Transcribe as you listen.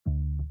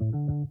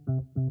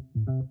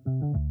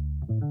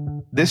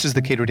This is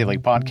the Cato Daily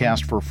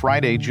Podcast for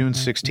Friday, June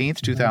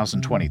 16th,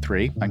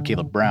 2023. I'm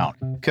Caleb Brown.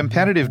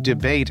 Competitive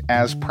debate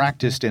as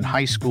practiced in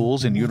high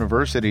schools and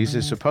universities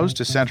is supposed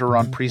to center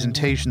on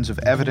presentations of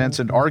evidence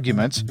and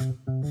arguments.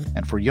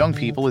 And for young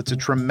people, it's a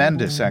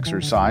tremendous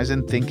exercise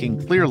in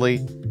thinking clearly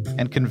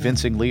and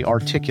convincingly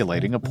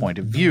articulating a point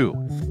of view.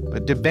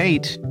 But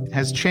debate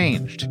has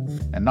changed,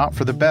 and not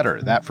for the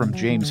better. That from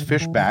James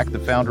Fishback, the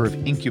founder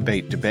of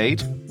Incubate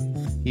Debate.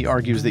 He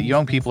argues that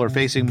young people are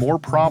facing more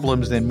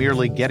problems than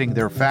merely getting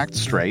their facts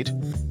straight.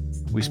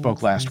 We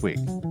spoke last week.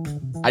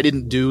 I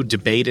didn't do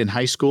debate in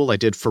high school. I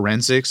did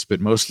forensics, but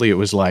mostly it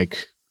was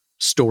like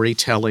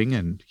storytelling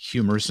and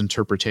humorous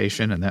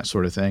interpretation and that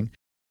sort of thing.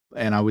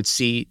 And I would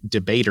see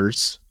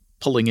debaters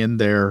pulling in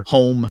their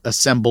home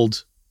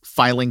assembled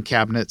filing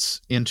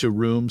cabinets into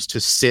rooms to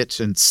sit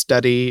and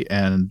study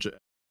and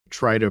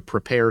try to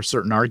prepare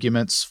certain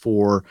arguments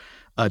for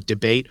a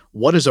debate.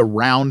 What is a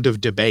round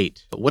of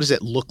debate? What does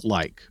it look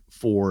like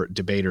for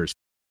debaters?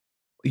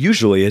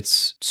 Usually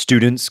it's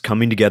students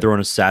coming together on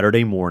a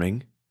Saturday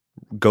morning,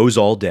 goes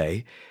all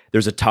day.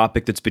 There's a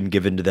topic that's been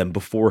given to them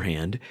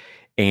beforehand,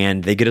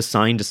 and they get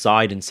assigned a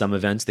side in some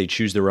events. They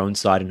choose their own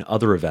side in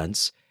other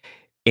events,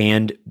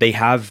 and they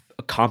have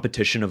a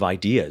competition of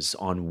ideas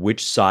on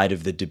which side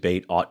of the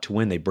debate ought to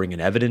win. They bring in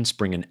evidence,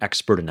 bring in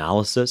expert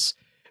analysis,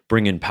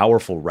 bring in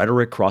powerful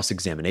rhetoric,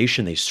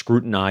 cross-examination. They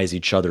scrutinize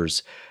each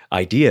other's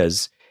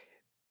ideas.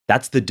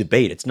 That's the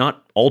debate. It's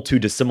not all too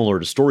dissimilar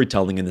to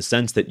storytelling in the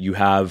sense that you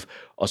have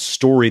a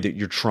story that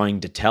you're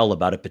trying to tell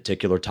about a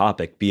particular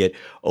topic, be it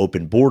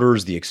open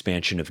borders, the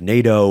expansion of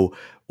NATO,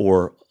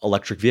 or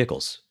electric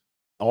vehicles.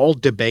 All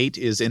debate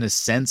is in a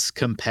sense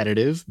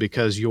competitive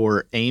because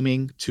you're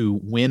aiming to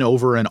win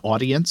over an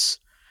audience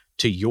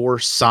to your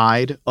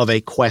side of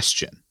a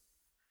question.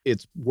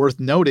 It's worth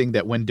noting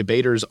that when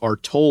debaters are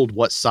told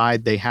what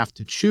side they have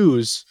to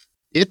choose,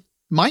 it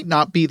might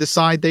not be the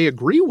side they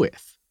agree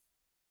with.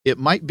 It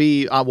might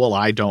be,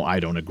 I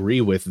don't agree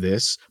with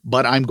this,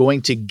 but I'm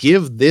going to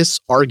give this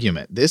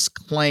argument, this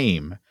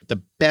claim,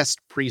 the best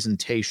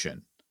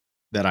presentation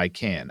that I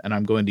can. And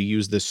I'm going to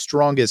use the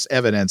strongest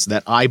evidence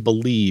that I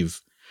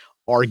believe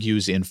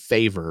argues in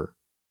favor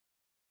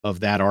of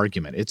that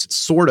argument. It's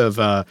sort of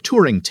a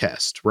Turing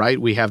test,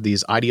 right? We have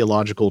these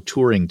ideological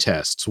Turing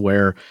tests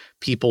where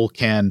people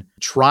can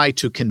try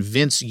to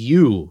convince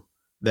you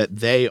that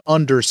they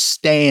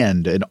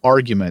understand an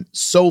argument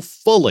so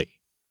fully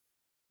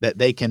that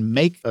they can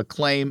make a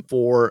claim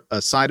for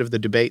a side of the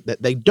debate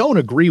that they don't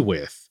agree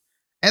with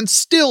and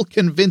still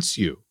convince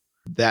you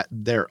that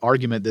their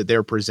argument that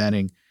they're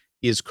presenting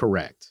is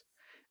correct.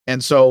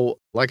 And so,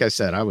 like I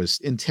said, I was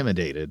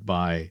intimidated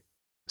by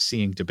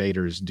seeing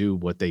debaters do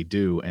what they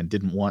do and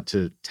didn't want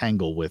to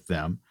tangle with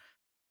them.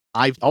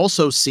 I've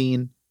also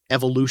seen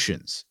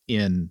evolutions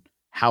in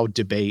how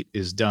debate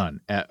is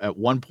done. At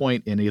one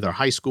point in either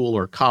high school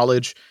or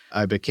college,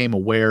 I became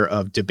aware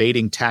of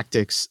debating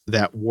tactics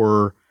that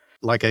were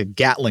like a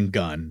Gatling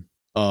gun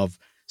of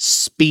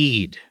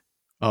speed,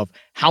 of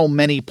how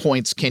many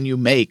points can you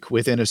make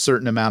within a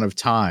certain amount of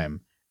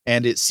time.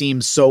 And it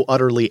seems so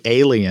utterly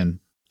alien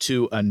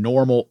to a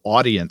normal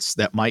audience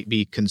that might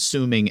be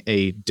consuming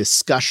a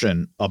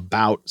discussion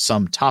about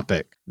some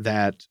topic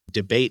that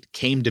debate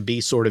came to be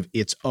sort of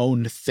its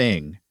own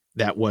thing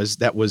that was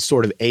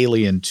sort of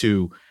alien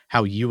to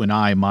how you and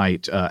I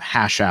might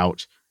hash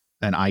out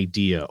an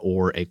idea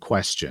or a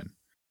question.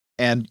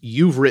 And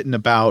you've written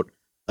about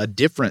a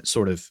different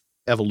sort of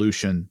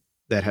evolution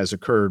that has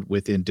occurred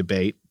within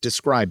debate.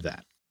 Describe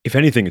that. If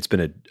anything, it's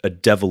been a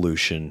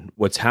devolution.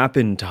 What's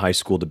happened to high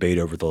school debate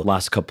over the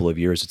last couple of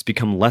years, it's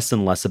become less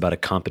and less about a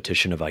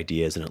competition of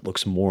ideas, and it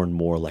looks more and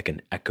more like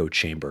an echo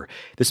chamber.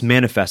 This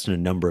manifests in a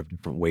number of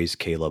different ways,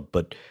 Caleb,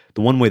 but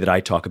the one way that I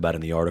talk about in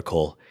the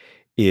article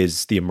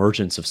is the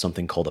emergence of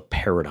something called a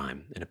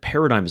paradigm. And a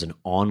paradigm is an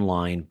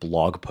online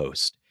blog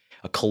post,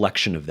 a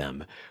collection of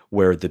them,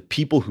 where the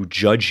people who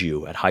judge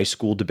you at high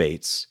school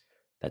debates,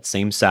 that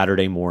same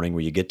Saturday morning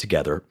where you get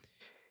together,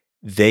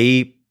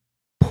 they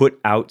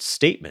put out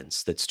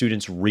statements that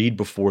students read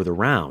before the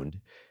round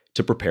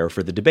to prepare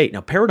for the debate.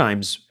 Now,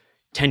 paradigms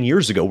 10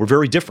 years ago were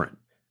very different.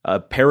 A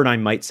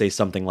paradigm might say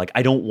something like,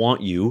 I don't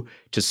want you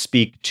to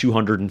speak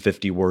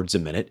 250 words a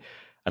minute.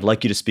 I'd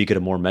like you to speak at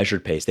a more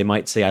measured pace. They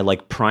might say, I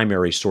like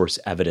primary source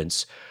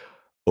evidence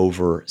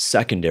over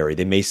secondary.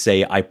 They may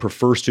say, I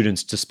prefer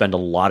students to spend a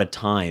lot of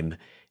time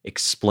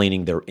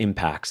explaining their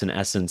impacts, in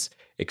essence,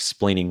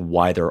 explaining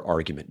why their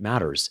argument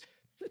matters.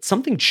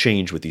 Something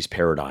changed with these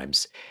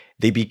paradigms.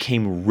 They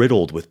became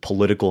riddled with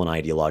political and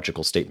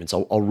ideological statements.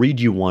 I'll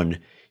read you one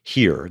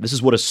here. This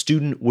is what a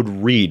student would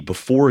read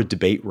before a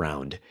debate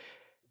round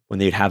when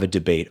they'd have a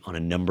debate on a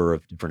number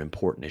of different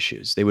important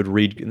issues. They would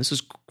read, and this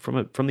is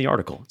from the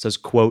article. It says,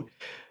 quote,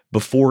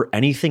 before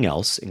anything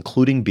else,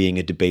 including being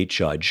a debate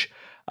judge,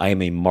 I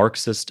am a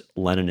Marxist,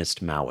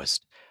 Leninist, Maoist.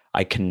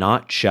 I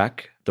cannot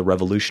check the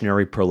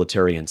revolutionary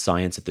proletarian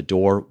science at the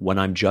door when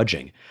I'm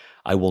judging.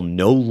 I will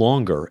no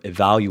longer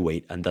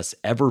evaluate and thus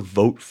ever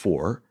vote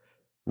for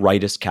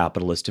rightist,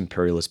 capitalist,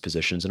 imperialist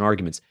positions and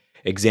arguments.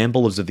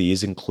 Examples of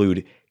these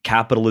include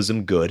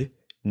capitalism good,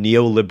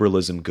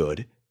 neoliberalism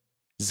good,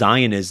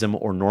 Zionism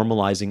or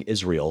normalizing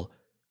Israel,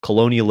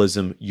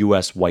 colonialism,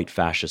 US white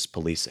fascist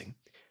policing.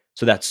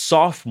 So that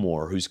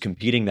sophomore who's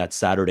competing that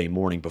Saturday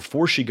morning,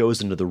 before she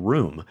goes into the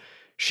room,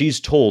 she's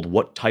told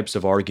what types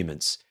of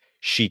arguments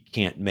she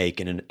can't make.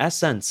 And in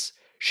essence,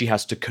 she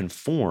has to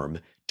conform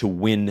to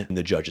win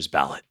the judge's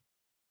ballot.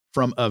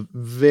 From a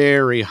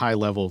very high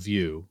level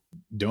view,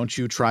 don't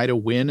you try to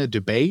win a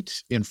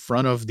debate in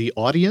front of the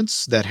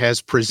audience that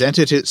has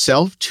presented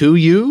itself to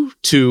you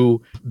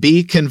to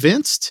be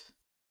convinced?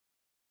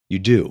 You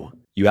do.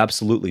 You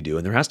absolutely do.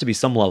 And there has to be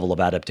some level of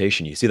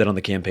adaptation. You see that on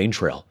the campaign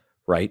trail,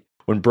 right?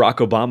 When Barack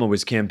Obama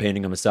was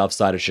campaigning on the south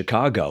side of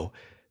Chicago,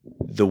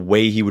 the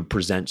way he would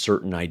present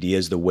certain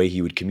ideas, the way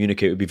he would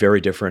communicate would be very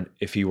different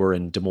if he were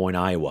in Des Moines,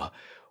 Iowa,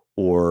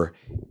 or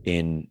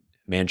in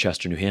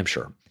Manchester, New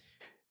Hampshire.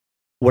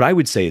 What I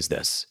would say is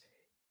this.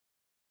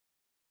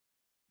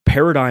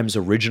 Paradigms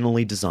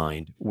originally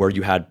designed where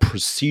you had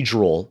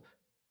procedural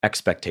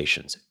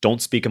expectations.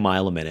 Don't speak a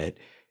mile a minute.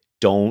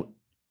 Don't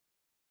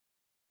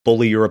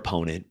bully your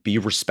opponent. Be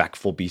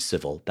respectful. Be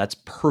civil. That's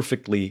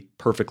perfectly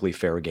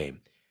fair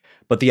game.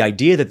 But the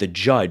idea that the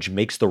judge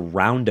makes the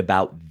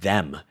roundabout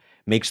them,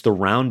 makes the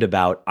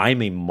roundabout,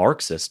 I'm a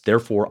Marxist,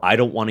 therefore I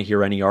don't want to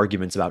hear any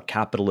arguments about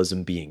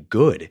capitalism being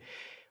good.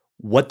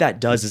 What that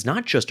does is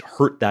not just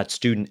hurt that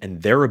student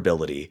and their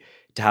ability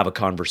to have a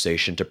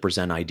conversation, to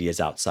present ideas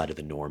outside of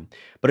the norm,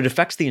 but it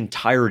affects the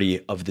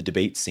entirety of the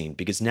debate scene,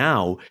 because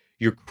now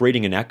you're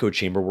creating an echo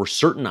chamber where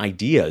certain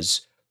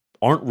ideas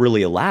aren't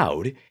really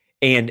allowed.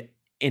 And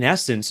in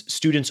essence,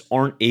 students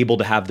aren't able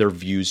to have their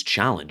views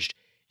challenged.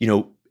 You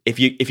know, if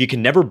you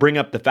can never bring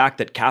up the fact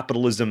that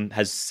capitalism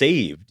has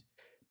saved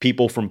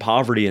people from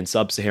poverty in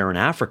sub-Saharan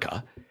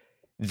Africa,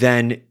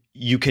 then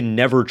you can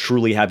never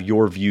truly have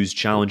your views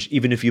challenged,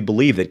 even if you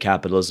believe that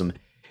capitalism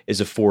is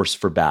a force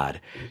for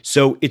bad.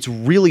 So it's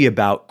really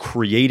about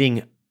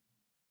creating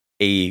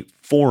a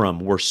forum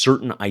where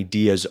certain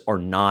ideas are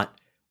not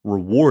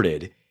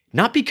rewarded,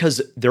 not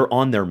because they're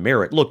on their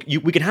merit. Look,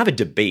 we can have a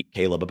debate,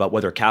 Caleb, about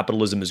whether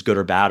capitalism is good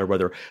or bad, or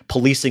whether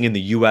policing in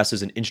the US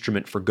is an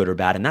instrument for good or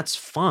bad, and that's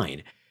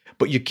fine.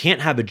 But you can't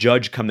have a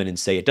judge come in and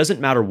say, it doesn't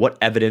matter what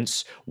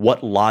evidence,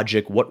 what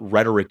logic, what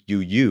rhetoric you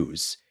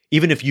use.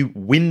 Even if you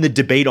win the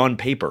debate on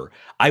paper,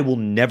 I will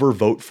never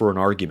vote for an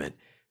argument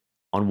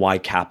on why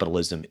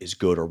capitalism is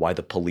good or why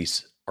the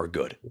police are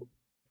good.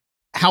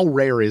 How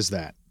rare is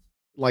that?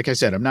 Like I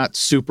said, I'm not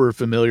super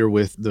familiar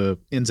with the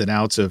ins and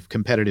outs of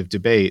competitive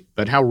debate,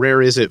 but how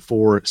rare is it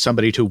for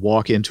somebody to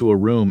walk into a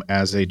room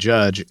as a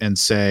judge and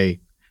say,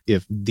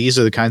 if these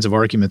are the kinds of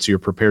arguments you're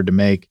prepared to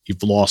make,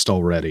 you've lost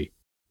already.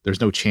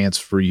 There's no chance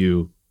for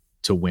you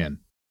to win.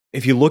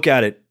 If you look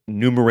at it,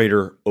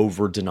 numerator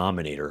over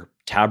denominator,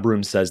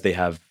 Tabroom says they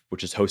have,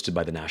 which is hosted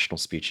by the National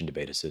Speech and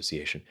Debate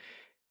Association,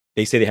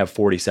 they say they have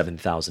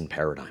 47,000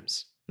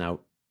 paradigms.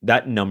 Now,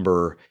 that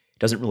number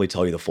doesn't really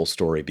tell you the full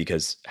story,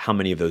 because how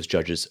many of those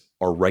judges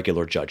are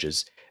regular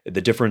judges?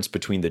 The difference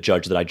between the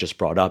judge that I just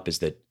brought up is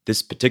that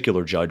this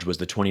particular judge was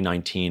the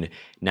 2019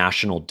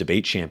 national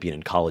debate champion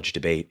in college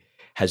debate,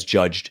 has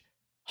judged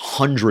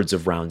hundreds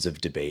of rounds of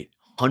debate,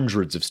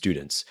 hundreds of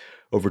students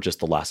over just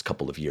the last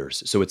couple of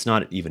years. So it's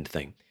not an even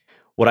thing.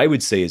 What I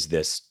would say is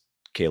this,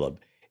 Caleb,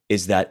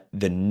 is that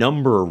the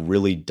number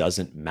really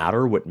doesn't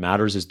matter. What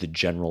matters is the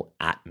general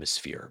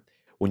atmosphere.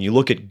 When you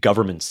look at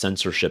government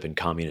censorship in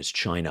communist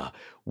China,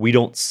 we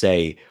don't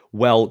say,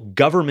 well,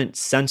 government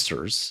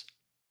censors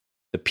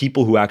the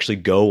people who actually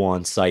go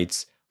on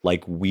sites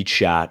like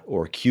WeChat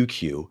or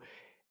QQ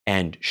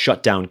and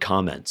shut down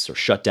comments or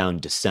shut down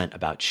dissent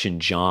about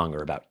Xinjiang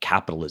or about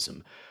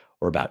capitalism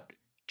or about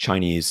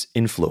Chinese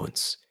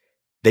influence.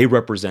 They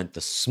represent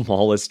the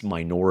smallest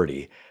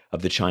minority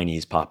of the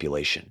Chinese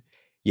population,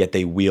 yet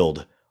they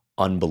wield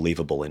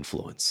unbelievable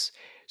influence.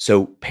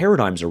 So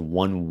paradigms are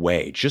one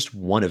way, just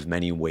one of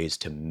many ways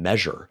to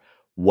measure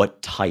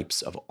what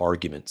types of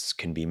arguments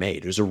can be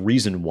made. There's a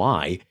reason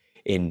why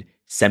in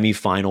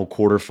semifinal,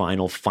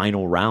 quarterfinal,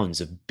 final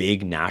rounds of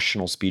big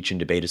national speech and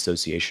debate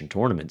association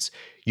tournaments,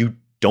 you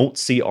don't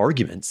see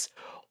arguments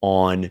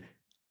on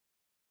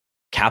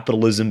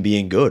capitalism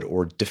being good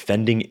or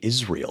defending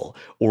Israel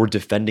or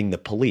defending the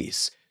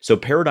police. So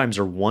paradigms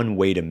are one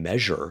way to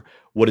measure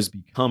what has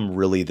become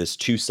really this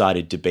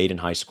two-sided debate in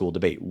high school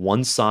debate.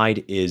 One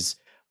side is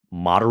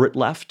moderate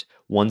left,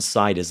 one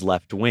side is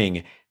left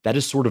wing. That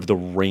is sort of the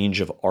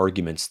range of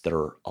arguments that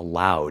are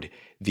allowed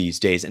these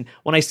days. And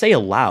when I say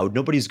allowed,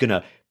 nobody's going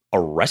to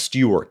arrest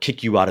you or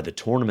kick you out of the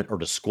tournament or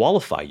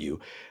disqualify you.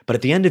 But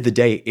at the end of the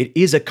day, it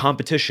is a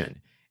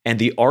competition. And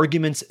the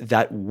arguments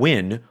that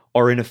win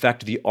are in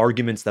effect the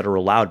arguments that are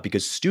allowed,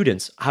 because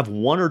students have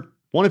one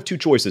of two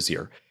choices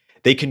here.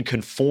 They can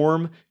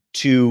conform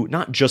to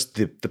not just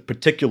the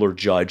particular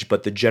judge,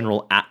 but the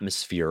general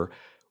atmosphere,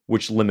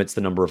 which limits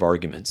the number of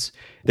arguments.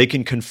 They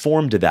can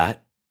conform to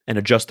that and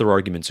adjust their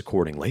arguments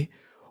accordingly,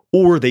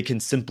 or they can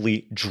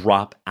simply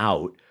drop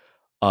out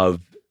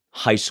of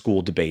high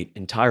school debate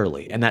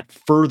entirely. And that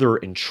further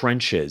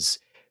entrenches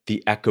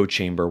the echo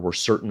chamber where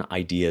certain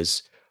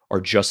ideas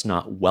are just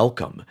not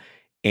welcome.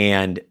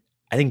 And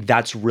I think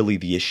that's really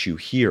the issue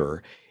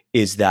here,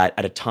 is that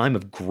at a time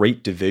of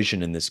great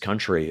division in this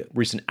country, a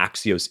recent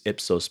Axios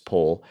Ipsos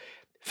poll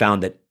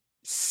found that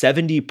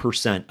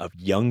 70% of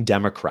young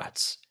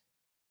Democrats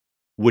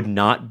would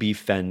not be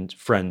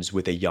friends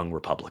with a young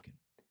Republican.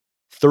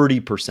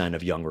 30%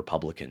 of young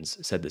Republicans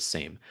said the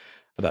same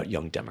about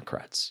young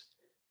Democrats.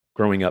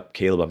 Growing up,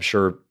 Caleb, I'm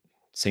sure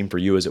same for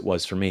you as it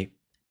was for me.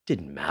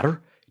 Didn't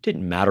matter. It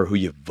didn't matter who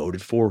you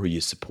voted for, who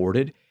you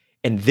supported.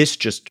 And this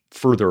just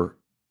further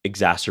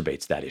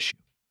exacerbates that issue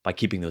by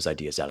keeping those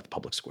ideas out of the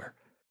public square.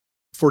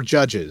 For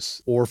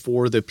judges, or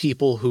for the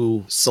people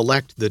who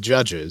select the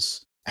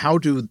judges, how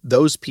do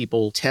those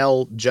people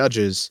tell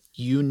judges,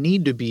 you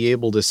need to be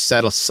able to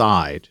set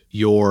aside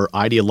your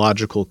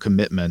ideological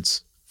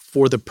commitments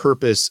for the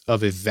purpose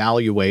of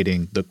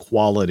evaluating the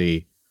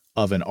quality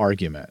of an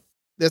argument?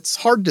 That's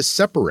hard to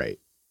separate.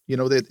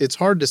 It's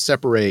hard to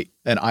separate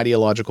an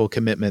ideological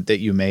commitment that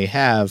you may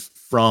have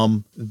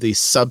from the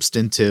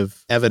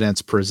substantive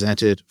evidence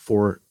presented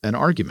for an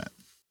argument.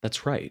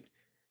 That's right.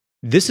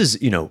 This is,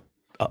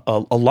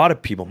 a lot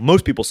of people,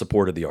 most people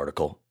supported the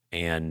article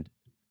and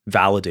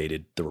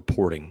validated the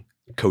reporting,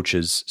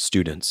 coaches,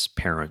 students,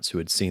 parents who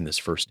had seen this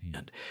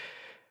firsthand.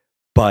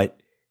 But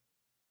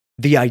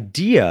the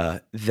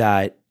idea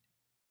that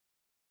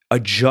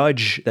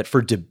that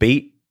for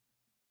debate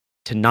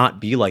to not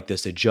be like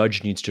this, a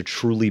judge needs to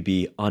truly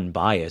be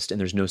unbiased, and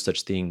there's no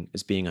such thing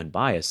as being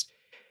unbiased,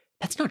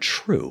 that's not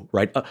true,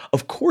 right?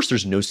 Of course,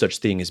 there's no such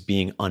thing as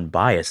being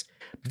unbiased.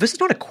 But this is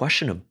not a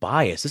question of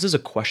bias. This is a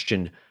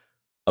question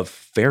of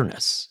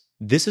fairness.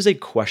 This is a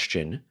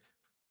question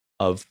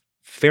of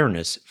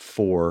fairness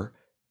for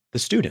the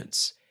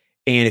students.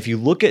 And if you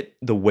look at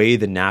the way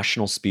the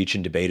National Speech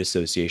and Debate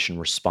Association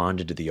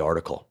responded to the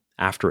article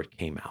after it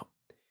came out,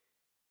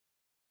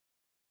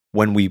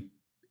 when we,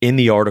 in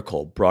the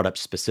article, brought up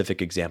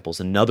specific examples,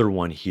 another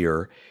one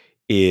here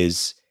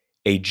is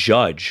a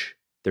judge.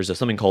 There's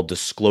something called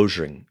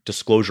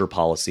disclosure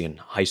policy in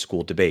high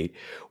school debate,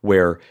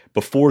 where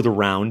before the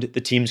round,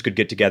 the teams could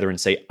get together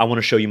and say, I want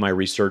to show you my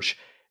research.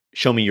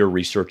 Show me your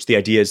research. The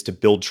idea is to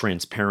build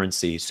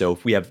transparency. So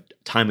if we have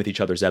time with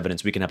each other's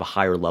evidence, we can have a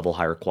higher level,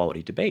 higher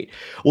quality debate.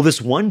 Well,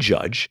 this one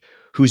judge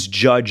who's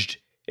judged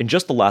in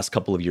just the last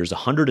couple of years,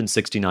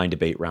 169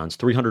 debate rounds,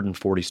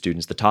 340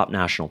 students, the top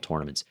national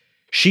tournaments.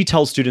 She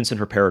tells students in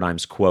her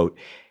paradigms, quote,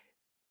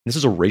 this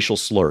is a racial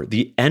slur,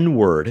 the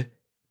N-word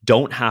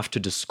don't have to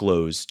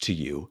disclose to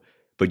you,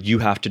 but you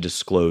have to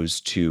disclose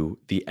to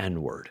the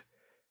N-word.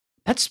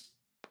 That's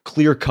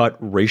clear-cut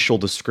racial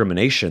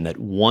discrimination, that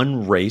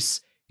one race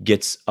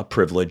gets a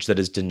privilege that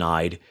is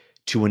denied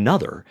to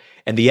another.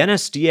 And the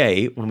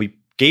NSDA, when we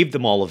gave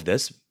them all of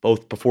this,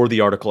 both before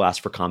the article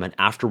asked for comment,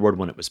 afterward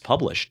when it was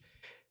published,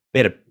 they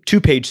had a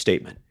 2-page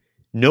statement.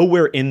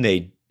 Nowhere in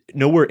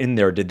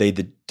there did they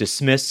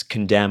dismiss,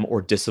 condemn,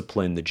 or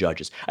discipline the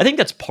judges. I think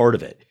that's part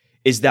of it,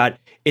 is that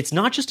it's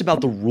not just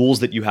about the rules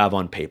that you have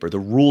on paper, the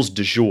rules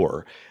du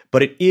jour,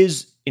 but it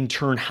is in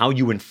turn how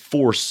you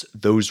enforce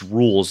those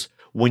rules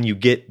when you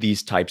get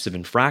these types of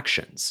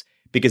infractions,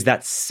 because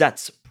that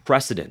sets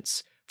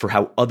precedents for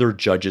how other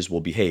judges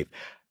will behave.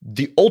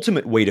 The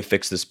ultimate way to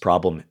fix this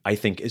problem, I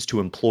think, is to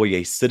employ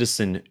a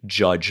citizen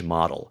judge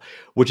model,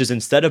 which is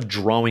instead of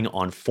drawing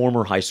on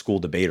former high school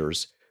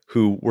debaters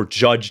who were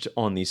judged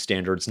on these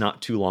standards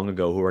not too long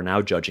ago, who are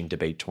now judging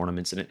debate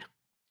tournaments, and it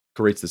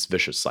creates this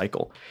vicious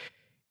cycle,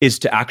 is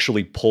to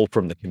actually pull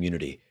from the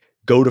community.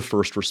 Go to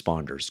first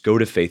responders, go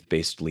to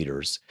faith-based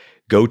leaders,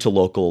 go to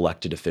local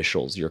elected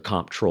officials, your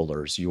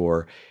comptrollers,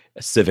 your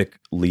civic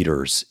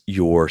leaders,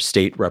 your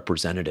state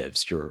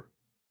representatives, your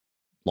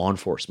law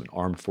enforcement,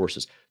 armed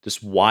forces,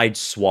 this wide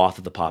swath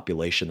of the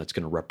population that's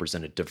going to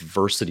represent a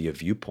diversity of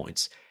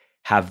viewpoints,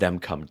 have them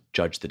come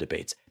judge the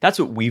debates. That's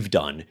what we've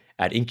done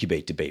at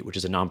Incubate Debate, which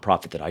is a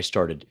nonprofit that I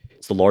started.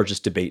 It's the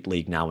largest debate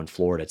league now in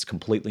Florida. It's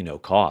completely no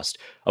cost.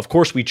 Of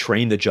course, we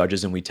train the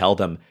judges and we tell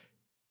them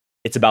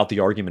it's about the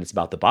argument, it's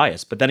about the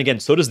bias. But then again,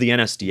 so does the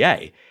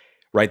NSDA,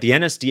 right? The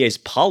NSDA's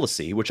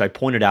policy, which I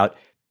pointed out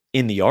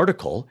in the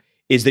article,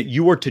 is that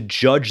you are to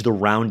judge the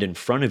round in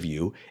front of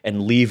you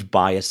and leave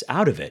bias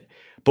out of it.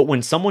 But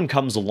when someone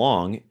comes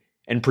along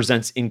and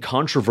presents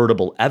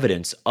incontrovertible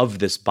evidence of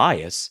this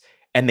bias,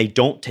 and they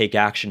don't take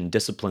action and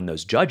discipline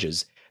those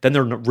judges, then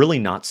they're really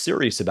not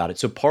serious about it.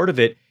 So part of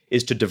it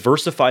is to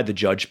diversify the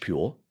judge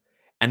pool.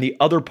 And the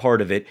other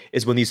part of it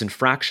is when these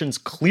infractions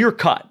clear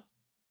cut,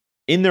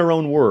 in their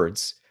own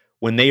words,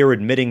 when they are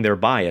admitting their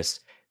bias,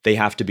 they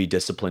have to be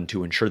disciplined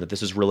to ensure that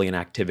this is really an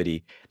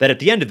activity that at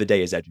the end of the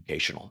day is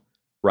educational,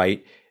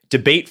 right?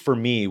 Debate for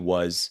me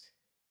was,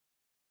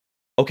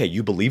 okay,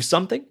 you believe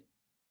something?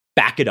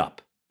 Back it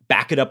up.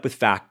 Back it up with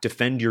fact.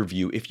 Defend your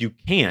view. If you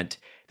can't,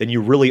 then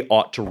you really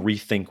ought to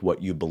rethink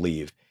what you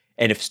believe.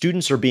 And if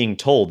students are being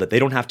told that they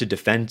don't have to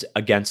defend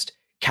against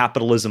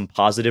capitalism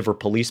positive or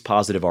police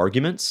positive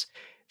arguments,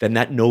 then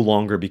that no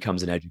longer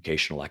becomes an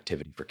educational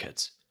activity for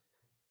kids.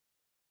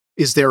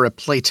 Is there a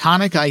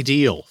Platonic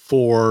ideal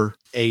for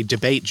a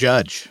debate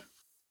judge?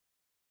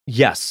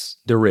 Yes,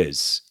 there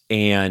is.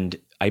 And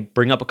I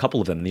bring up a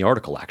couple of them in the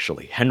article,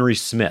 actually. Henry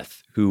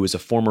Smith, who is a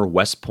former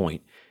West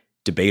Point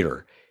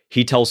debater,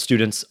 he tells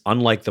students,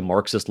 unlike the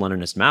Marxist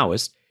Leninist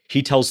Maoist,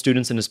 he tells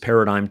students in his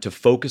paradigm to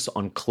focus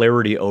on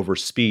clarity over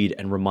speed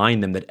and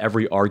remind them that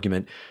every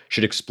argument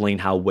should explain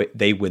how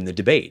they win the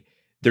debate.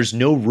 There's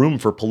no room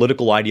for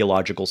political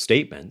ideological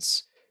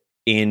statements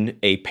in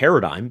a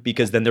paradigm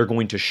because then they're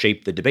going to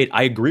shape the debate.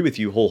 I agree with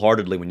you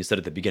wholeheartedly when you said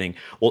at the beginning,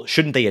 well,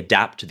 shouldn't they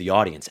adapt to the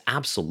audience?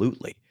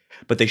 Absolutely.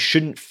 But they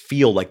shouldn't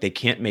feel like they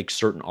can't make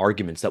certain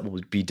arguments that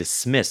will be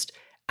dismissed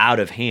out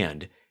of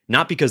hand,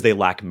 not because they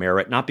lack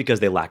merit, not because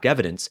they lack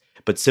evidence,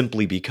 but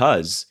simply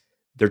because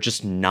they're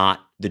just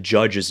not, the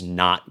judge is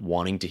not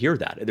wanting to hear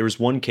that. There was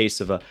one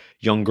case of a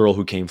young girl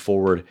who came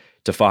forward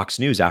to Fox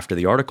News after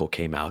the article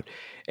came out,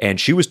 and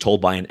she was told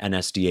by an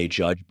NSDA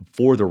judge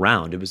before the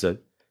round,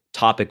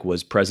 topic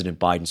was President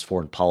Biden's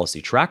foreign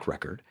policy track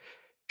record.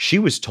 She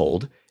was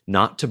told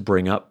not to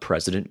bring up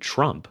President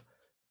Trump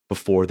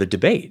before the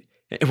debate.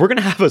 And we're going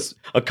to have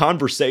a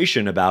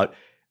conversation about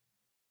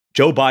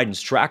Joe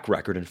Biden's track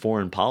record in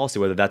foreign policy,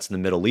 whether that's in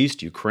the Middle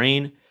East,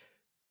 Ukraine,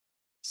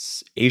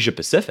 Asia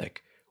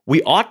Pacific.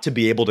 We ought to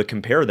be able to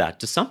compare that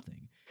to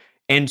something.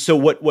 And so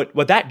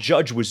what that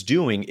judge was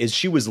doing is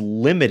she was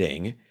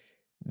limiting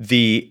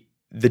the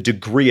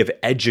degree of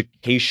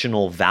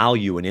educational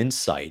value and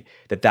insight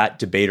that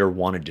debater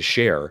wanted to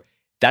share.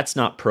 That's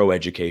not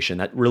pro-education.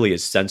 That really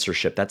is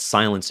censorship. That's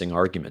silencing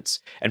arguments.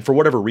 And for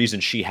whatever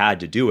reason she had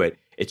to do it,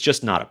 it's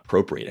just not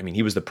appropriate. I mean,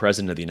 he was the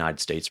president of the United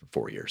States for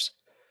 4 years.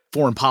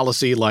 Foreign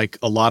policy, like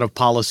a lot of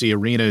policy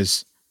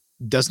arenas,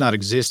 does not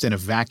exist in a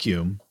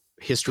vacuum.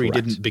 History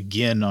Correct. Didn't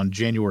begin on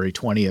January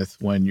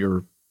 20th when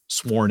you're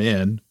sworn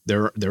in.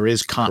 There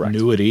is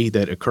continuity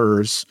Correct. That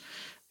occurs,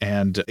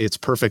 and it's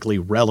perfectly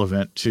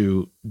relevant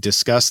to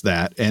discuss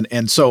that.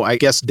 And so I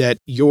guess that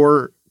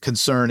your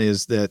concern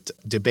is that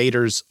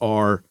debaters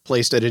are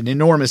placed at an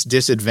enormous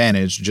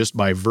disadvantage just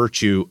by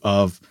virtue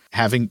of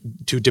having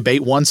to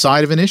debate one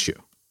side of an issue.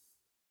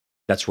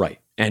 That's right.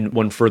 And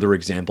one further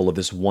example of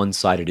this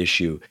one-sided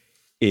issue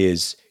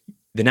is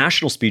the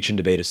National Speech and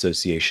Debate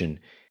Association.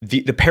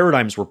 The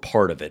paradigms were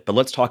part of it, but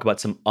let's talk about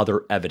some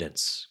other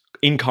evidence,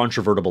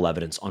 incontrovertible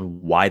evidence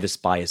on why this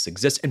bias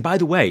exists. And by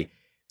the way,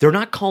 they're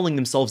not calling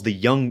themselves the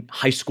Young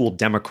High School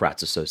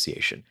Democrats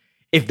Association.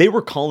 If they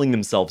were calling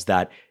themselves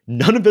that,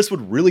 none of this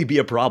would really be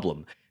a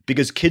problem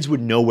because kids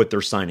would know what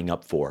they're signing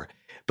up for.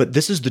 But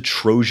this is the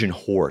Trojan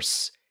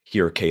horse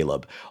here,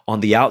 Caleb.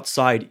 On the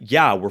outside,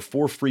 yeah, we're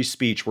for free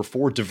speech. We're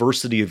for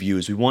diversity of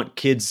views. We want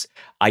kids'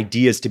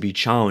 ideas to be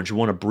challenged. We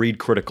want to breed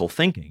critical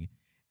thinking.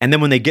 And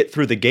then when they get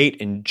through the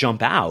gate and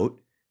jump out,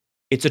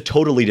 it's a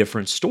totally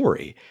different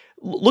story.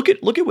 Look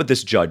at what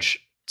this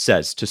judge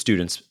says to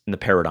students in the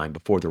paradigm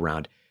before the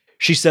round.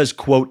 She says,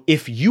 quote,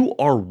 "If you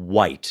are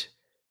white,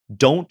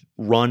 don't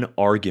run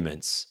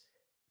arguments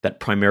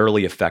that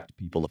primarily affect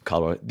people of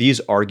color.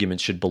 These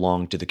arguments should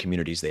belong to the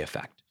communities they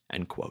affect,"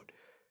 end quote.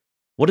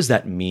 What does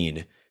that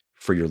mean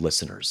for your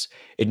listeners?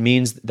 It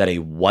means that a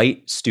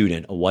white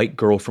student, a white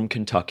girl from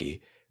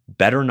Kentucky,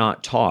 better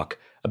not talk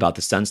about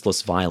the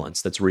senseless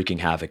violence that's wreaking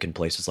havoc in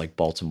places like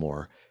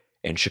Baltimore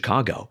and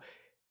Chicago.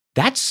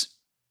 That's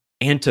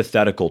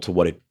antithetical to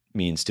what it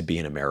means to be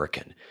an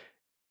American.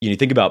 You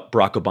think about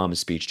Barack Obama's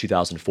speech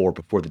 2004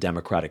 before the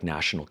Democratic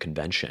National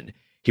Convention.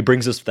 He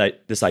brings us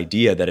this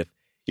idea that if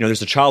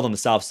there's a child on the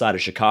south side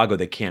of Chicago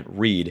that can't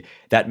read,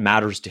 that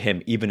matters to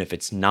him even if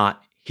it's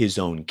not his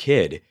own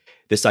kid.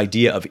 This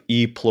idea of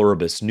e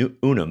pluribus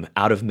unum,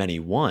 out of many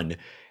one,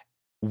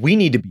 we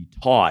need to be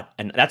taught,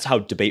 and that's how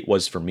debate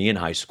was for me in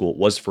high school, it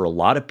was for a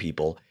lot of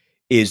people,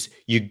 is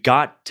you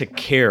got to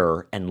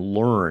care and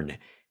learn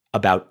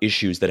about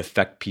issues that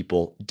affect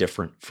people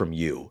different from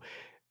you.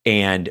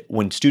 And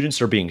when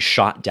students are being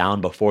shot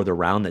down before the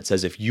round that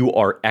says, if you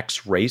are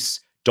X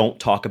race, don't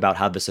talk about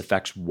how this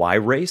affects Y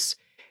race,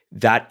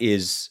 that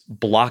is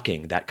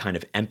blocking that kind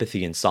of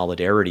empathy and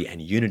solidarity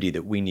and unity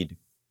that we need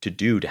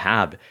to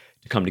have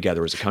to come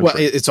together as a country. Well,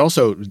 it's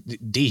also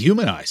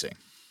dehumanizing,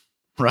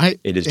 right?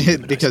 It is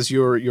dehumanizing. Because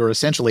you're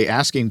essentially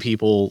asking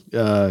people,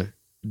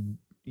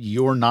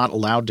 you're not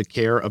allowed to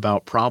care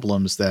about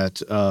problems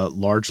that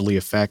largely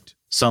affect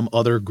some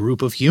other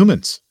group of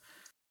humans.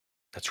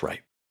 That's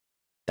right.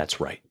 That's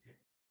right.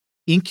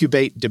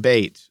 Incubate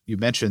Debate, you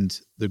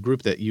mentioned the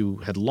group that you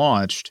had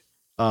launched.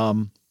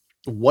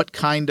 What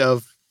kind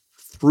of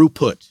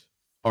throughput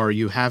are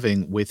you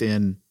having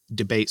within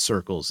debate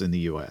circles in the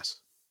U.S.?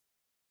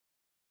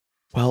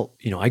 Well,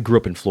 I grew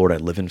up in Florida. I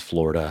live in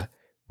Florida.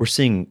 We're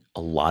seeing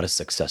a lot of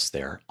success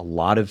there. A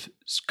lot of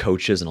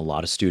coaches and a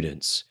lot of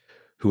students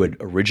who had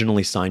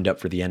originally signed up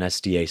for the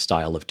NSDA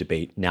style of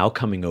debate now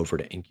coming over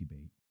to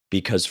Incubate.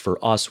 Because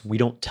for us, we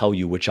don't tell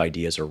you which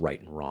ideas are right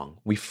and wrong.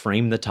 We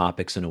frame the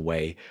topics in a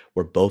way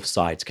where both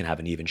sides can have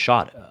an even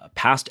shot. A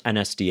past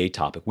NSDA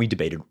topic, we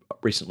debated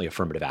recently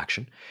affirmative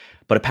action,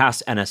 but a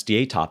past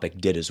NSDA topic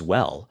did as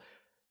well.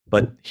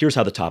 But here's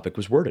how the topic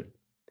was worded.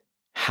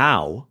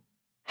 How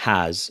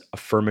has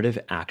affirmative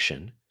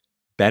action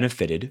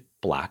benefited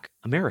Black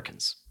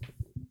Americans?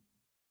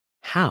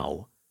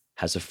 How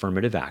has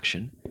affirmative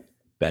action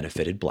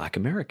benefited Black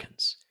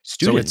Americans?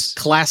 Students. So it's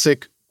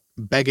classic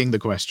begging the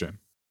question.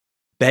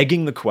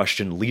 Begging the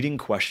question, leading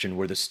question,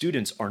 where the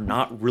students are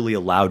not really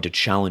allowed to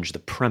challenge the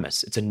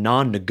premise. It's a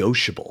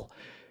non-negotiable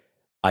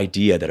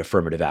idea that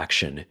affirmative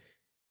action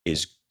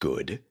is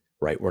good,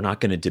 right? We're not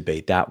going to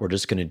debate that. We're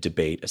just going to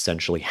debate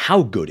essentially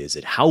how good is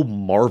it? How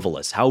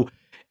marvelous, how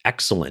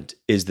excellent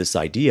is this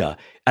idea?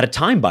 At a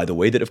time, by the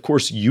way, that of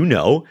course,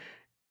 we're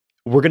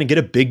going to get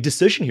a big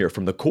decision here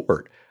from the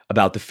court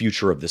about the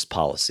future of this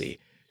policy.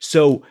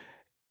 So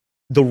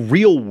the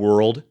real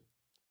world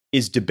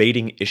is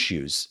debating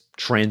issues,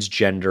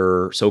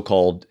 transgender,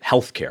 so-called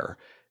healthcare,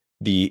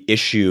 the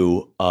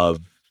issue of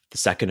the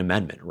Second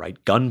Amendment,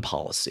 right? Gun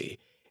policy,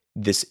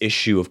 this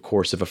issue, of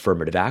course, of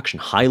affirmative action,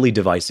 highly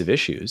divisive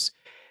issues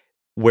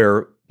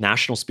where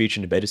National Speech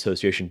and Debate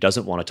Association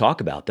doesn't want to talk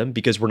about them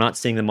because we're not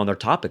seeing them on their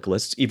topic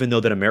lists, even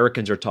though that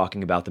Americans are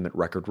talking about them at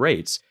record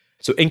rates.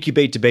 So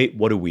incubate debate,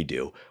 what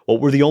do? Well,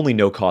 we're the only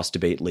no-cost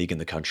debate league in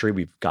the country.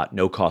 We've got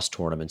no-cost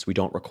tournaments. We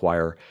don't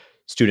require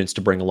students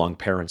to bring along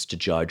parents to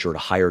judge or to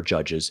hire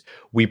judges.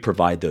 We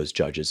provide those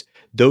judges.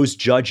 Those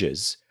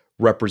judges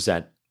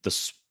represent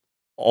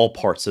all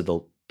parts of the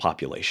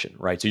population,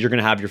 right? So you're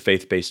going to have your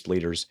faith-based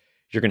leaders.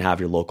 You're going to have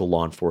your local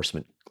law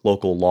enforcement,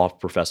 local law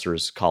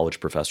professors, college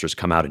professors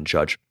come out and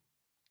judge.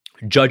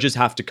 Judges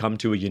have to come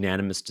to a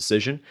unanimous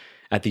decision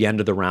at the end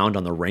of the round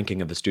on the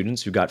ranking of the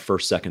students who got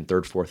first, second,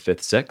 third, fourth,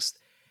 fifth, sixth.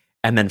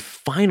 And then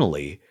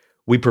finally,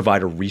 we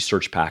provide a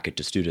research packet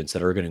to students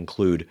that are going to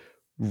include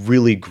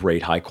really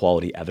great high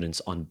quality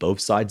evidence on both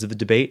sides of the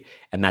debate.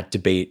 And that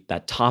debate,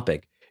 that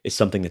topic, is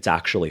something that's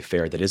actually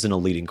fair, that isn't a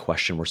leading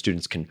question where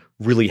students can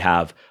really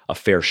have a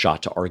fair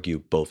shot to argue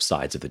both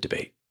sides of the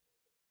debate.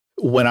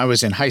 When I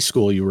was in high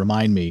school, you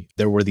remind me,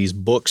 there were these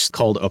books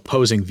called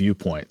Opposing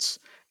Viewpoints.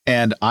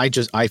 And I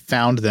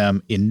found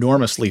them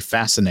enormously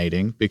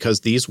fascinating because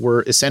these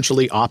were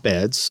essentially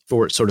op-eds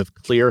for sort of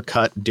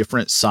clear-cut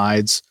different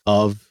sides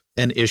of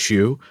an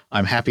issue.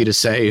 I'm happy to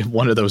say in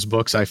one of those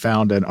books, I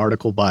found an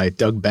article by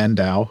Doug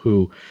Bendow,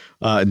 who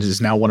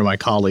is now one of my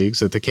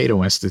colleagues at the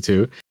Cato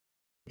Institute.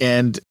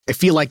 And I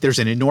feel like there's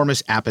an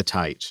enormous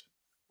appetite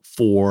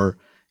for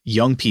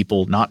young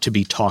people not to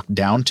be talked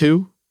down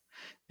to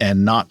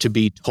and not to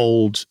be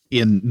told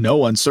in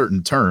no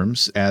uncertain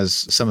terms, as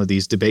some of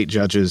these debate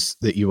judges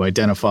that you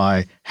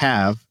identify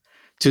have,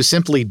 to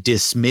simply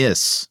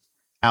dismiss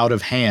out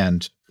of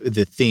hand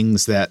the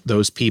things that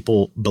those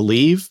people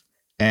believe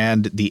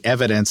and the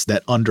evidence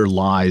that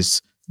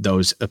underlies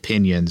those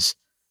opinions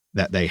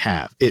that they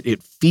have.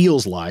 It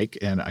feels like,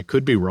 and I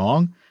could be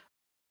wrong,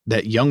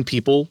 that young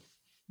people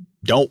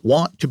don't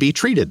want to be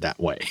treated that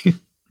way.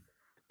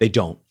 They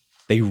don't.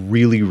 They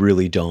really,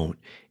 really don't.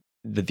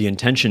 The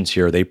intentions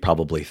here, they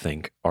probably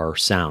think, are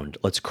sound.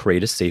 Let's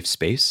create a safe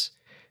space.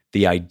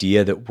 The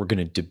idea that we're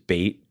going to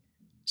debate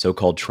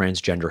so-called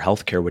transgender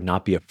healthcare would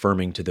not be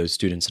affirming to those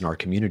students in our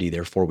community,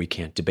 therefore we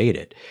can't debate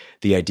it.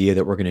 The idea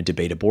that we're going to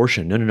debate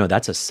abortion, no,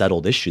 that's a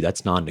settled issue.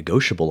 That's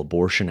non-negotiable.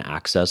 Abortion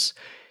access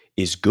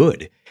is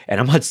good. And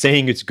I'm not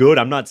saying it's good.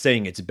 I'm not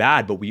saying it's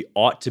bad, but we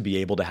ought to be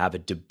able to have a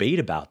debate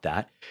about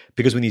that,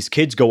 because when these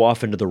kids go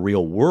off into the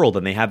real world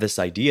and they have this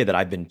idea that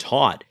I've been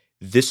taught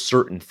this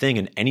certain thing,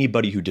 and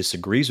anybody who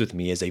disagrees with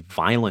me is a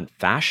violent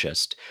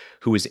fascist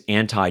who is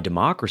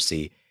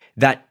anti-democracy,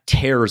 that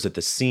tears at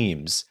the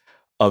seams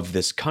of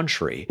this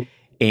country.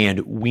 And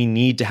we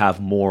need to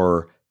have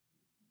more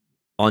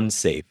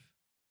unsafe,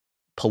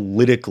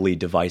 politically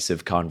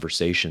divisive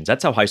conversations.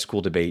 That's how high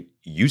school debate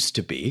used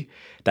to be.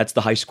 That's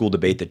the high school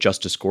debate that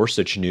Justice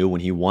Gorsuch knew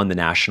when he won the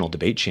National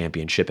Debate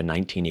Championship in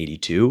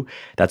 1982.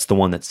 That's the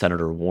one that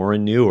Senator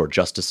Warren knew, or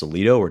Justice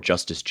Alito, or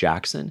Justice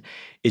Jackson,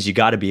 is you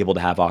got to be able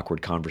to have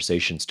awkward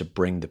conversations to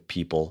bring the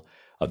people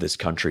of this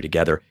country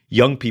together.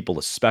 Young people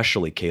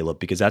especially, Caleb,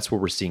 because that's where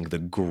we're seeing the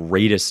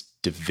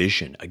greatest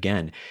division.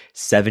 Again,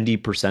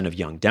 70% of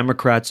young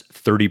Democrats,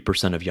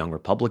 30% of young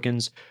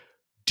Republicans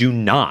do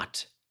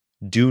not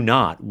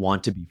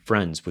want to be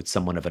friends with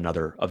someone of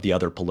the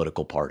other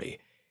political party.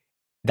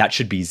 That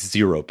should be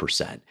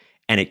 0%.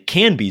 And it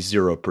can be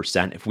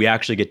 0% if we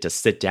actually get to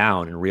sit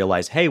down and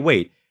realize, hey,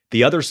 wait,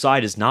 the other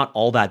side is not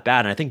all that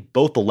bad. And I think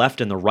both the left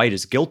and the right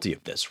is guilty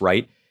of this,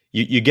 right?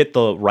 You get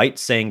the right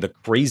saying the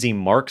crazy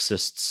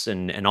Marxists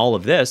and all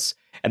of this,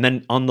 and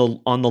then on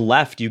the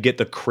left you get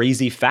the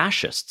crazy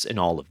fascists in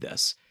all of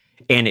this.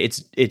 And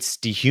it's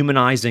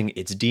dehumanizing,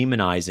 it's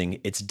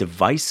demonizing, it's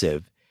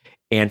divisive.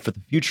 And for the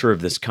future of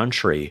this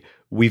country,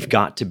 we've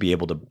got to be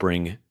able to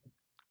bring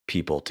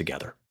people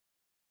together.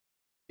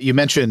 You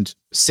mentioned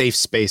safe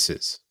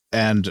spaces,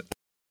 and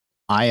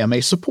I am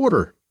a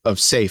supporter of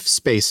safe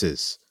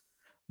spaces,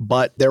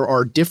 but there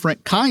are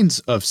different kinds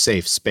of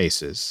safe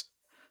spaces.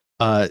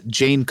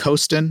 Jane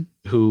Coaston,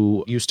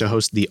 who used to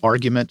host the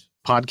Argument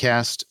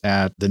podcast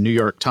at the New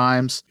York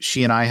Times,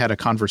 she and I had a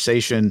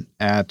conversation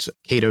at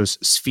Cato's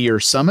Sphere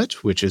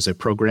Summit, which is a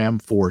program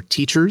for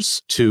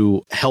teachers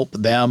to help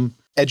them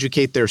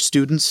educate their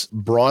students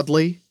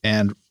broadly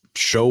and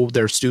show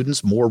their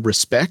students more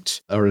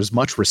respect, or as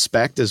much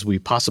respect as we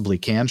possibly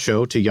can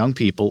show to young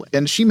people.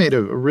 And she made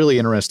a really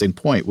interesting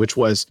point, which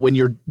was when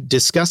you're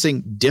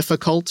discussing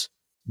difficult,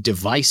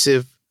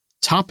 divisive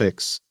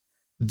topics,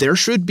 there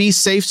should be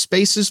safe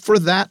spaces for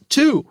that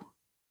too.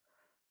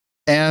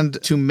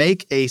 And to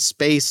make a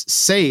space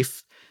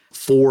safe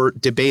for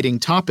debating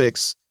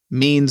topics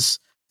means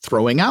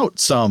throwing out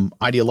some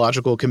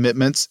ideological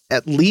commitments,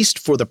 at least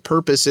for the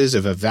purposes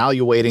of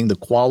evaluating the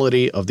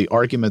quality of the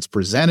arguments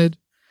presented,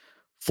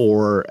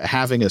 for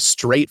having a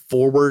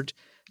straightforward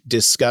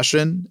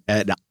discussion,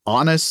 an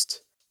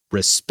honest,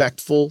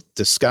 respectful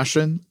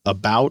discussion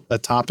about a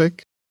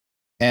topic,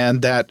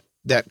 and that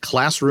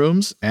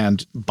classrooms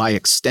and by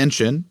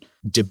extension,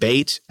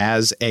 debate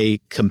as a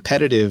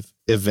competitive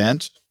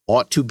event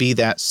ought to be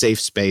that safe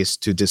space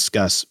to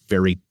discuss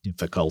very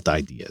difficult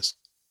ideas.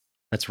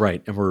 That's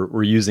right. And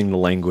we're using the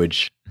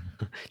language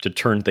to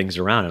turn things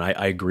around. And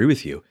I agree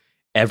with you.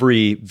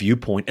 Every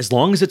viewpoint, as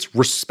long as it's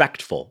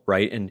respectful,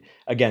 right? And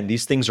again,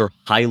 these things are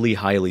highly,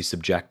 highly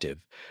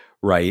subjective,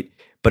 right?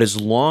 But as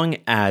long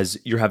as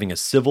you're having a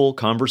civil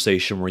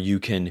conversation where you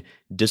can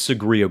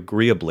disagree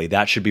agreeably,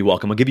 that should be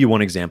welcome. I'll give you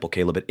one example,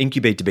 Caleb. At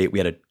Incubate Debate, we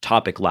had a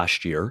topic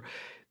last year,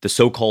 the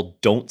so-called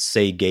Don't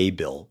Say Gay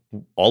bill.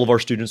 All of our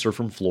students are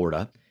from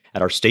Florida.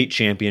 At our state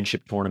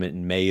championship tournament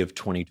in May of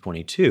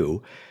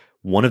 2022,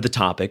 one of the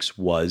topics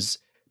was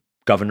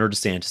Governor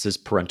DeSantis's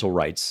parental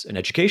rights and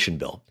education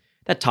bill.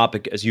 That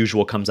topic, as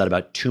usual, comes out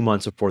about 2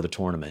 months before the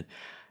tournament.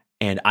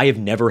 And I have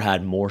never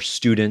had more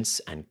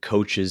students and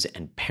coaches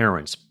and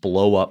parents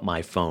blow up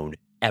my phone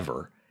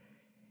ever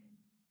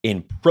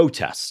in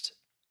protest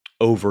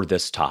over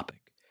this topic.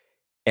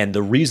 And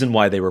the reason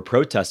why they were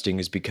protesting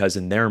is because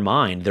in their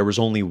mind, there was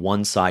only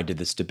one side to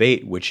this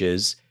debate, which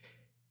is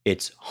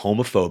it's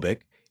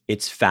homophobic,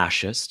 it's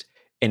fascist,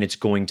 and it's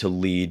going to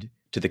lead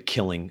to the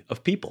killing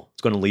of people.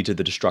 It's going to lead to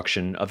the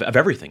destruction of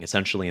everything,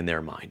 essentially, in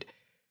their mind.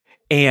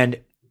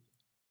 And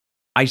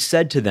I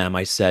said to them,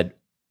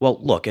 well,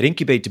 look, at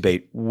Incubate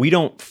Debate, we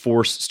don't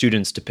force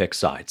students to pick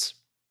sides.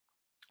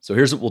 So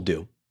here's what we'll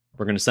do.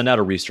 We're going to send out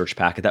a research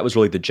packet. That was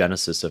really the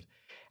genesis of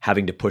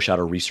having to push out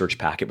a research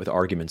packet with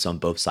arguments on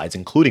both sides,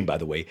 including, by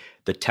the way,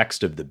 the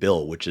text of the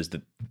bill, which is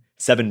the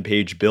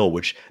 7-page bill,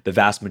 which the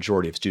vast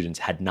majority of students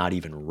had not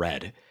even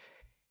read.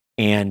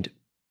 And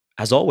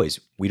as always,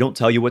 we don't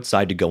tell you what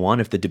side to go on.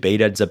 If the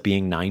debate ends up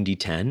being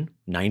 90-10,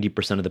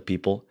 90% of the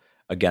people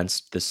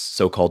against this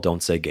so-called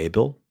Don't Say Gay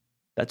bill,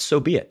 that's so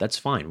be it. That's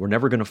fine. We're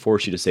never going to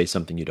force you to say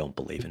something you don't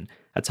believe in.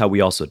 That's how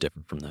we also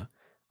differ from the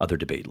other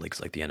debate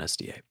leagues like the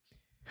NSDA.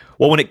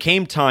 Well, when it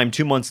came time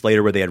 2 months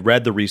later where they had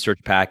read the research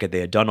packet, they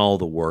had done all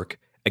the work,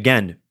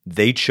 again,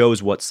 they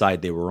chose what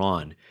side they were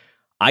on.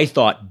 I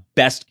thought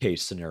best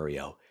case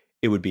scenario,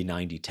 it would be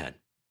 90-10. It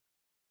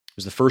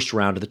was the first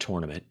round of the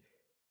tournament.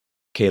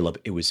 Caleb,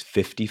 it was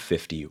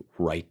 50-50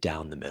 right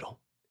down the middle.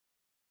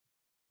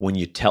 When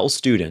you tell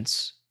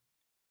students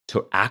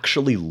to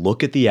actually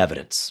look at the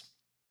evidence,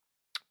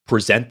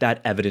 present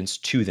that evidence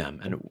to them.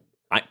 And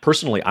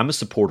I'm a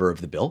supporter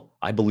of the bill.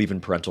 I believe in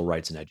parental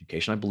rights and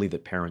education. I believe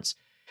that parents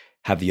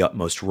have the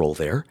utmost role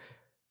there.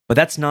 But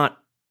that's not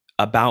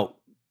about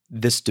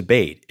this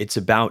debate. It's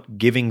about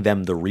giving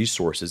them the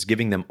resources,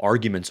 giving them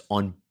arguments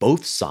on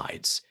both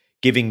sides,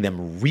 giving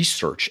them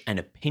research and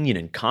opinion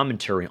and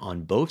commentary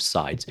on both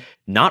sides,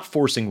 not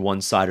forcing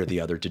one side or the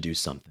other to do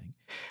something.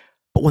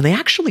 But when they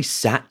actually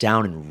sat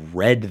down and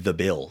read the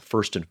bill,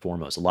 first and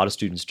foremost, a lot of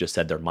students just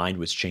said their mind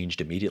was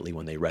changed immediately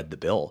when they read the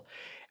bill.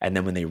 And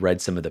then when they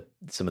read some of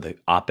the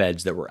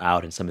op-eds that were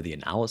out and some of the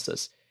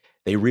analysis,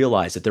 they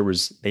realized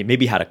that they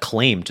maybe had a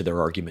claim to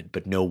their argument,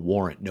 but no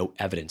warrant, no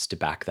evidence to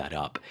back that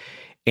up.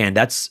 And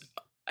that's,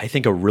 I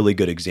think, a really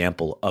good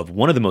example of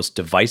one of the most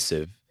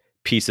divisive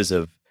pieces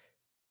of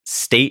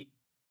state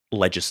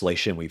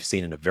legislation we've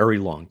seen in a very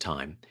long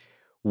time,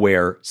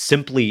 where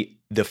simply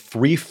the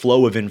free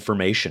flow of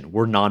information,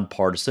 we're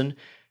nonpartisan,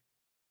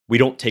 we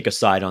don't take a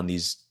side on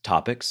these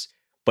topics,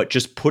 but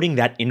just putting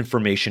that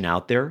information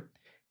out there,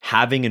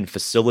 having and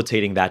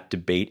facilitating that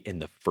debate in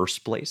the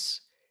first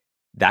place,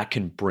 that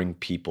can bring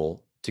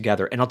people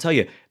together. And I'll tell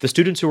you, the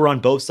students who were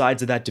on both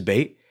sides of that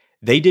debate,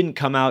 they didn't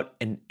come out,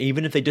 and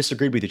even if they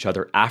disagreed with each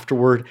other,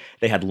 afterward,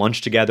 they had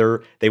lunch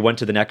together, they went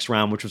to the next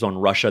round, which was on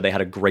Russia, they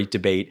had a great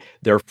debate,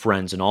 they're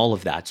friends and all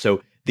of that.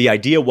 So the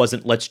idea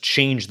wasn't, let's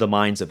change the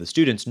minds of the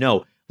students.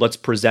 No, let's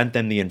present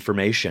them the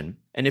information.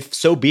 And if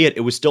so be it,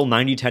 it was still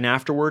 90-10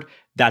 afterward,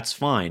 that's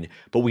fine.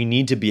 But we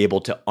need to be able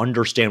to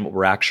understand what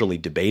we're actually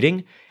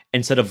debating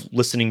instead of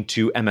listening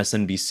to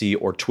MSNBC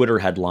or Twitter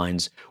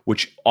headlines,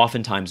 which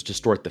oftentimes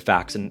distort the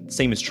facts. And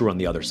same is true on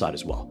the other side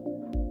as well.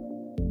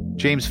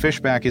 James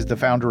Fishback is the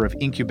founder of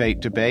Incubate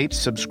Debate.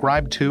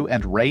 Subscribe to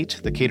and rate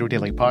the Cato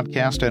Daily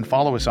Podcast and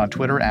follow us on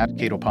Twitter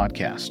 @Cato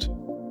Podcast.